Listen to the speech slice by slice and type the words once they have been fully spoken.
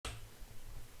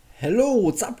Hello,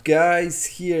 what's up guys?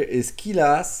 Here is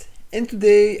Kilas, and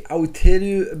today I will tell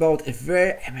you about a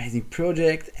very amazing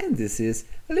project, and this is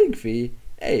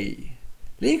LinkFi.ai.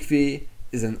 LinkFi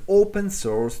is an open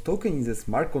source tokenized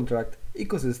smart contract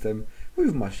ecosystem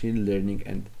with machine learning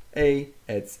and AI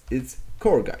at its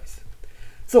core, guys.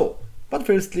 But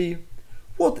firstly,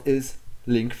 what is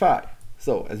LinkFi?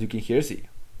 So as you can here see,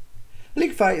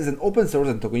 LinkFi is an open source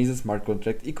and tokenized smart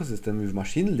contract ecosystem with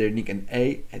machine learning and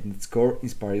AI at its core,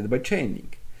 inspired by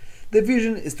Chainlink. The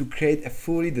vision is to create a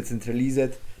fully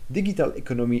decentralized digital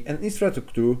economy and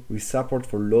infrastructure with support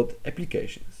for load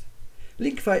applications.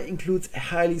 LinkFi includes a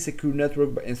highly secure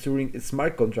network by ensuring its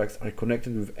smart contracts are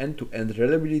connected with end-to-end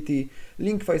reliability.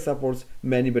 LinkFi supports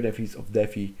many benefits of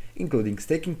DeFi, including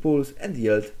staking pools and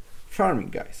yield farming,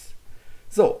 guys.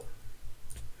 So,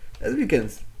 as we can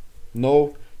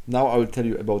know, now I will tell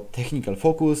you about technical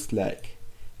focus like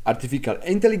artificial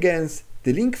intelligence.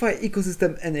 The LinkFi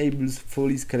ecosystem enables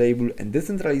fully scalable and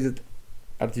decentralized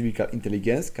artificial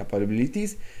intelligence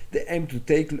capabilities that aim to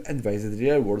tackle advanced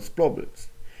real-world problems.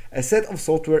 A set of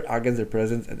software agents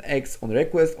represents and acts on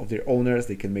request of their owners.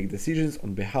 They can make decisions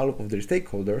on behalf of their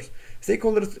stakeholders.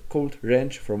 Stakeholders could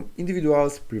range from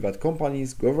individuals, private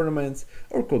companies, governments,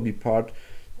 or could be part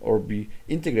or be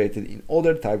integrated in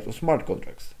other types of smart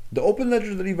contracts. The Open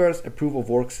Ledger delivers a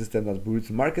proof-of-work system that builds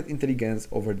market intelligence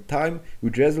over time,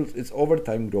 which results in over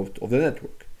time growth of the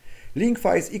network.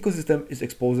 LinkFi's ecosystem is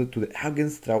exposed to the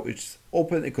agents through its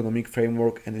open economic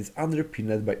framework and is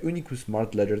underpinned by unique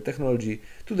smart ledger technology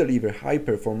to deliver high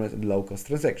performance and low-cost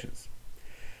transactions.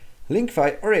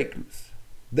 LinkFi oracles.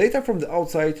 Data from the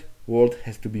outside world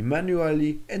has to be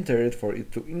manually entered for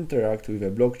it to interact with a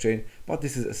blockchain, but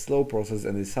this is a slow process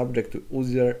and is subject to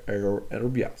user error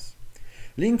and bias.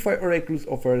 LinkFi oracles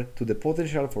offer to the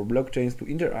potential for blockchains to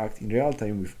interact in real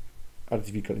time with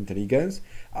artificial intelligence,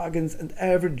 agents, and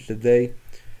everyday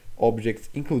objects,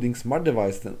 including smart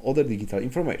devices and other digital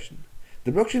information.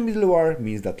 The blockchain middleware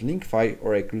means that LinkFi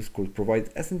oracles could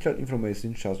provide essential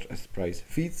information such as price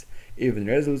feeds, even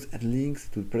results, and links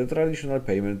to the traditional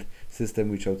payment system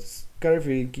without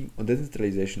scraping on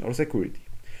decentralization or security.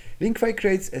 LinkFi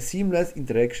creates a seamless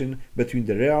interaction between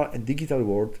the real and digital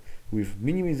world, with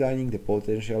minimizing the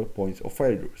potential points of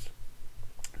failures.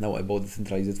 Now about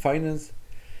decentralized finance.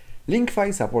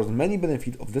 LinkFi supports many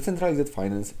benefits of decentralized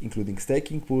finance, including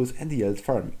staking pools and yield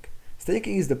farming.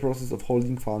 Staking is the process of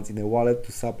holding funds in a wallet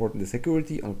to support the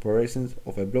security and operations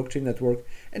of a blockchain network,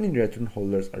 and in return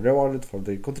holders are rewarded for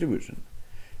their contribution.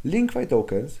 LinkFi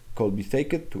tokens could be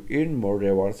staked to earn more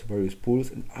rewards, various pools,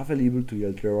 and available to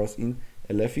yield rewards in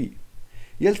LFE.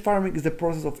 Yield farming is the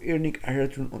process of earning a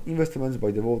return on investments by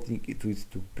devoting it to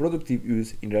productive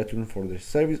use. In return for the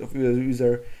service of your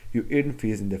user, you earn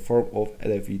fees in the form of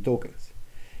LFE tokens.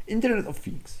 Internet of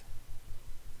Things.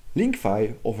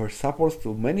 LinkFi offers support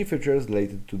to many features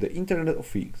related to the Internet of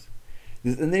Things.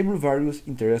 This enables various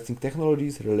interesting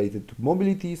technologies related to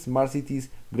mobility, smart cities,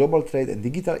 global trade and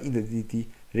digital identity,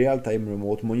 real-time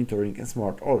remote monitoring, and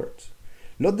smart alerts.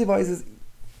 Lot devices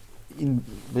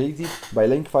invented by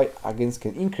LinkFi agents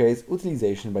can increase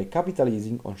utilization by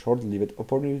capitalizing on short-lived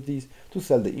opportunities to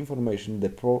sell the information they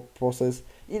process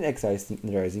in existing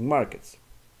and rising markets.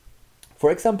 For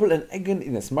example, an agent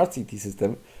in a smart city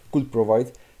system could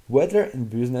provide weather and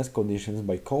business conditions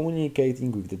by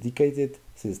communicating with dedicated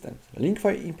systems.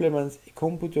 LinkFi implements a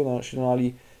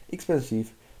computationally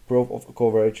expensive proof of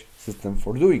coverage system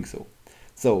for doing so.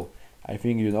 So, I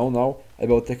think you know now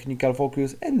about technical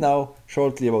focus, and now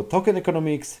shortly about token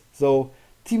economics. So,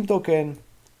 team tokens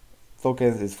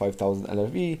is 5,000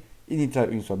 LFE,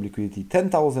 initial swap liquidity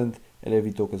 10,000,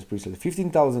 LFE tokens pre-sale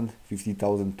 15,000,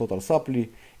 50,000 total supply,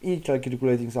 initial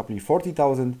calculating supply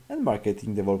 40,000, and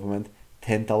marketing development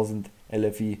 10,000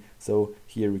 LFE. So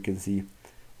here we can see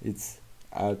it's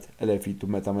at LFE to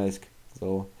MetaMask.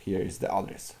 So here is the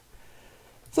address.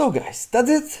 So guys, that's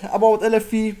it about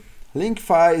LFE.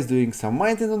 LinkFi is doing some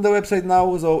maintenance on the website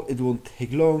now, so it won't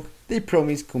take long. They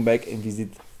promise come back and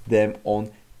visit them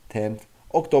on 10th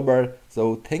October.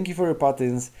 So thank you for your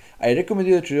patience. I recommend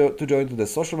you to join to the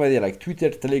social media like Twitter,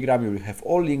 Telegram. You will have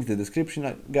all links in the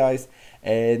description, guys.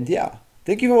 And yeah,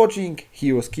 thank you for watching.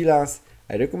 Here was Kilas.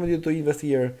 I recommend you to invest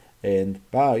here, and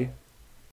bye.